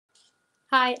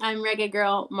Hi, I'm Reggae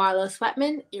Girl Marlo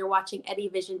Sweatman. You're watching Eddie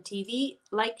Vision TV.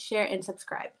 Like, share, and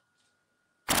subscribe.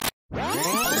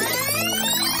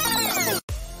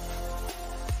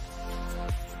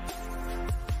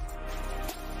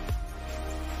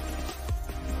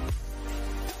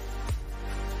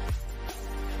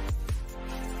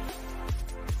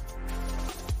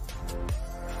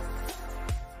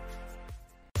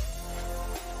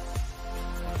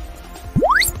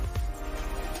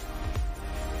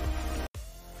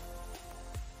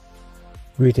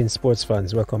 Greetings sports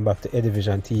fans, welcome back to Eddie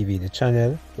Vision TV, the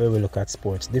channel where we look at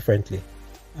sports differently.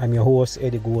 I'm your host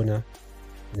Eddie Gona.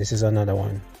 This is another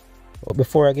one. But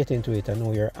before I get into it, I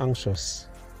know you're anxious.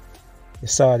 You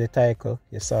saw the title,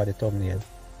 you saw the thumbnail.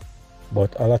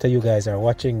 But a lot of you guys are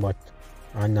watching but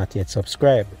are not yet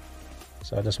subscribed.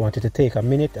 So I just wanted to take a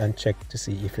minute and check to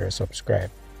see if you're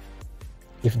subscribed.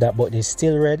 If that button is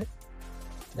still red,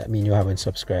 that means you haven't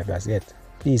subscribed as yet.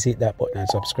 Please hit that button and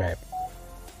subscribe.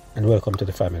 And welcome to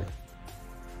the family.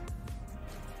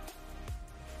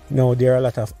 Now there are a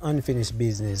lot of unfinished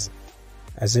business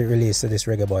as it relates to this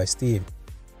Reggae Boyz team.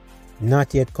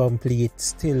 Not yet complete,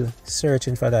 still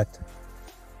searching for that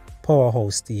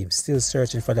powerhouse team, still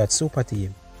searching for that super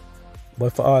team.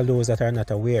 But for all those that are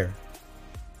not aware,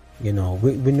 we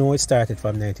know it started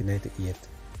from 1998,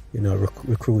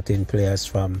 recruiting players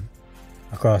from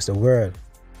across the world.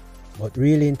 But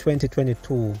really in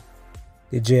 2022,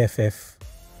 the JFF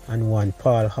and one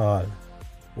Paul Hall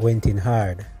went in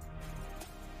hard.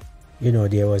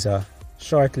 There was a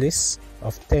shortlist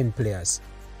of 10 players.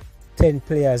 10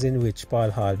 players in which Paul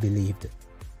Hall believed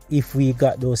if we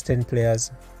got those 10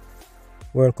 players,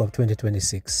 World Cup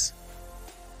 2026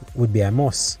 would be a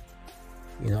must.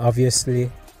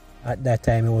 Obviously at that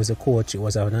time he was a coach. It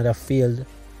was another failed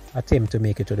attempt to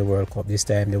make it to the World Cup. This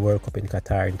time the World Cup in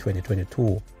Qatar in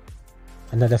 2022.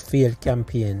 Another failed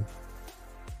campaign.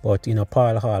 But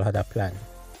Paul Hall had a plan.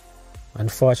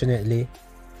 Unfortunately,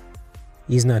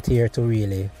 he's not here to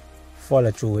really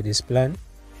follow through with this plan.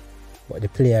 But the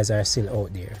players are still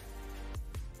out there.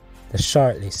 The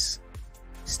shortlist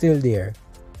still there.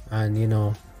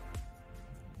 And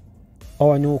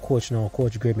our new coach now,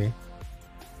 Coach Grimmy,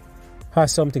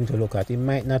 has something to look at. He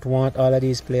might not want all of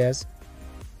these players.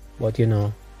 But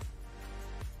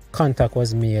contact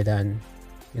was made, and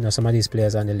some of these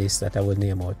players on the list that I will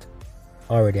name out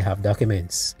already have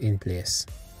documents in place.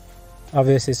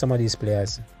 Obviously some of these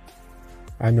players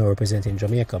are now representing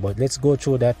Jamaica, but let's go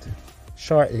through that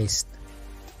short list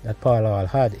that Paul Hall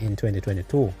had in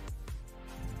 2022.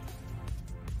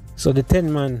 So the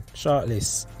 10-man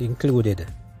shortlist included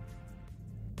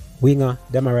winger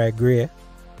Demarai Gray,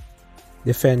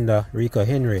 defender Rico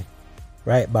Henry,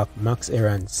 right back Max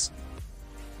Errans,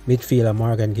 midfielder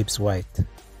Morgan Gibbs White,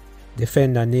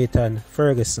 defender Nathan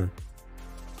Ferguson,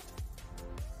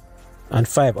 and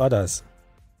 5 others.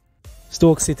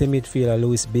 Stoke City midfielder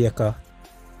Lewis Baker,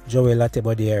 Joey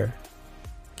Latibodiere,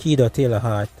 Kido Taylor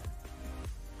Hart,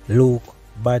 Luke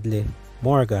Badley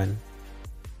Morgan,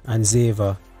 and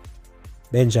Xavier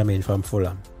Benjamin from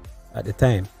Fulham at the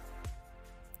time.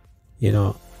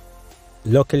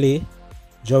 Luckily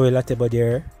Joey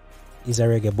Latibodiere is a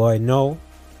Reggae Boy now.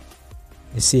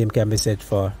 The same can be said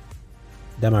for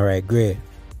Demarai Gray.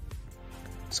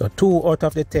 So 2 out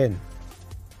of the 10,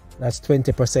 that's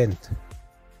 20%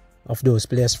 of those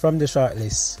players from the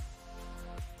shortlist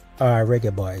are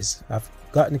Reggae Boys, have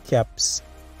gotten caps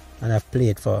and have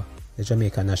played for the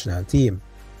Jamaica national team.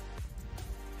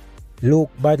 Luke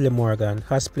Badley Morgan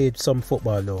has played some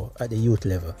football though at the youth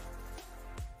level.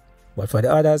 But for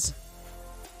the others,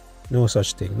 no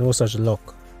such thing, no such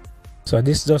luck. So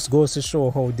this just goes to show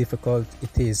how difficult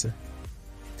it is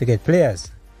to get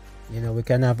players. We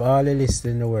can have all the lists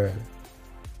in the world,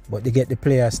 but to get the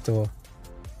players to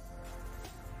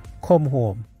come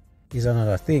home is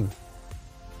another thing.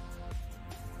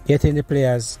 Getting the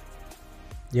players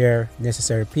their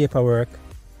necessary paperwork,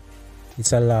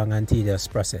 it's a long and tedious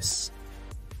process.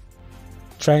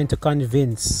 Trying to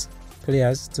convince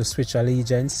players to switch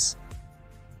allegiance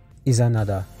is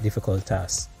another difficult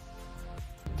task.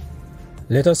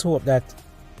 Let us hope that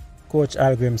Coach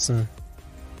Al Grimson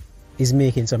is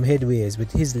making some headways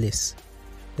with his list.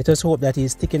 Let us hope that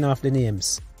he's ticking off the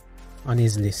names on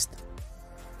his list.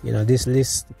 This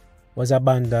list was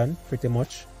abandoned pretty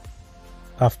much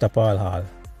after Paul Hall.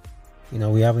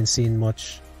 We haven't seen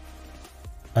much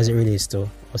as it relates to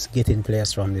us getting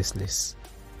players from this list.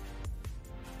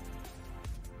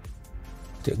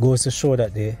 It goes to show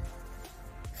that the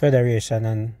federation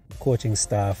and coaching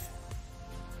staff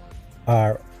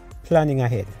are planning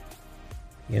ahead,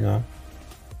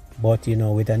 but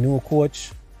with a new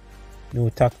coach, new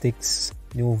tactics,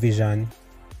 new vision,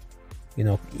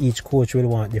 Each coach will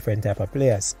want different type of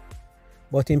players.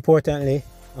 But importantly,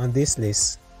 on this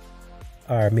list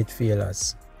are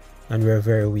midfielders, and we're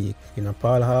very weak.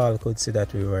 Paul Hall could see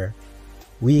that we were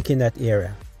weak in that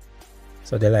area.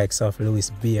 So the likes of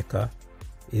Lewis Baker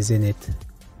is in it,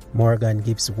 Morgan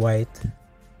Gibbs-White,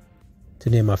 to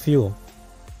name a few.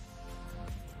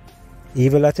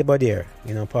 Even Latibadier,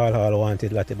 Paul Hall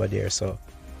wanted Latibadier, so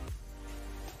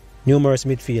numerous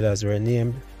midfielders were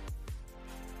named.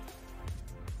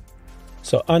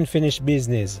 So unfinished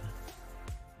business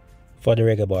for the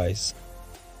Reggae Boyz.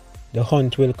 The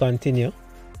hunt will continue.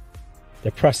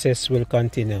 The process will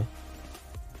continue in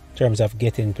terms of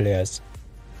getting players.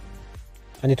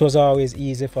 And it was always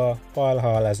easy for Paul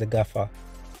Hall as the gaffer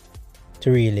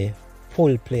to really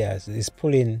pull players. His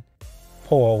pulling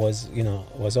power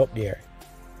was up there.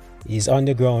 He's on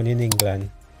the ground in England,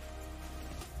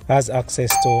 has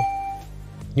access to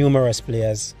numerous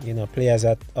players, players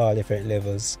at all different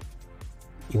levels.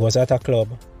 He was at a club,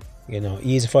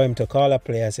 easy for him to call a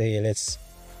player and say, hey, let's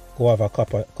go have a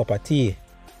cup of tea. You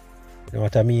know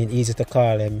what I mean? Easy to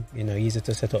call him, easy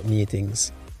to set up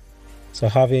meetings. So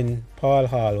having Paul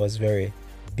Hall was very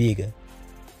big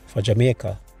for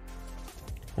Jamaica.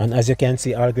 And as you can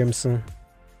see, Al Grimson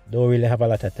don't really have a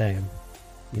lot of time.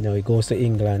 He goes to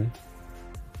England,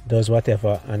 does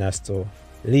whatever, and has to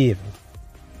leave.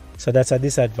 So that's a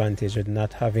disadvantage with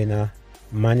not having a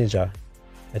manager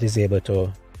that is able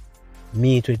to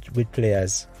meet with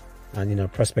players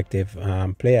and prospective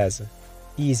players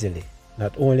easily.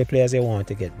 Not only players they want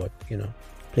to get, but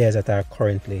players that are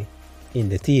currently in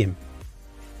the team.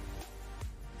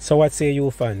 So what say you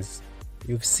fans?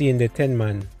 You've seen the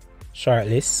 10-man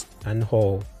shortlist and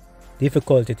how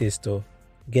difficult it is to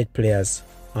get players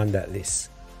on that list.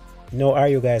 Are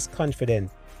you guys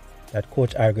confident that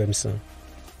Coach Al Grimson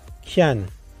can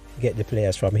get the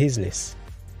players from his list?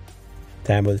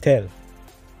 Time will tell.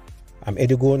 I'm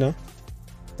Eddie Gona.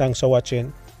 Thanks for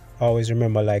watching. Always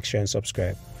remember, like, share, and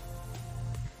subscribe.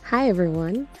 Hi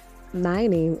everyone, my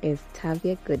name is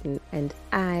Tavia Gooden and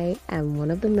I am one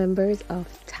of the members of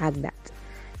TagThat.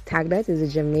 TagThat is a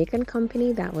Jamaican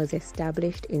company that was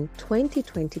established in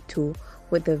 2022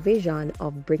 with the vision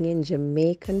of bringing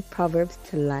Jamaican proverbs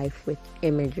to life with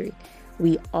imagery.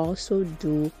 We also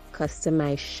do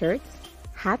customized shirts,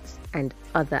 hats, and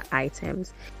other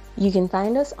items. You can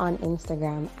find us on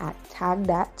Instagram at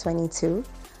TagThat22.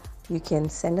 You can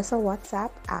send us a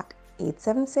WhatsApp at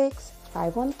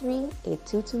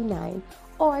 876-513-8229,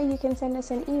 or you can send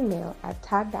us an email at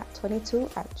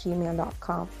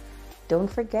tagthat22@gmail.com. Don't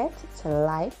forget to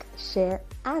like, share,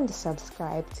 and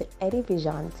subscribe to Eddie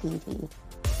Vision TV.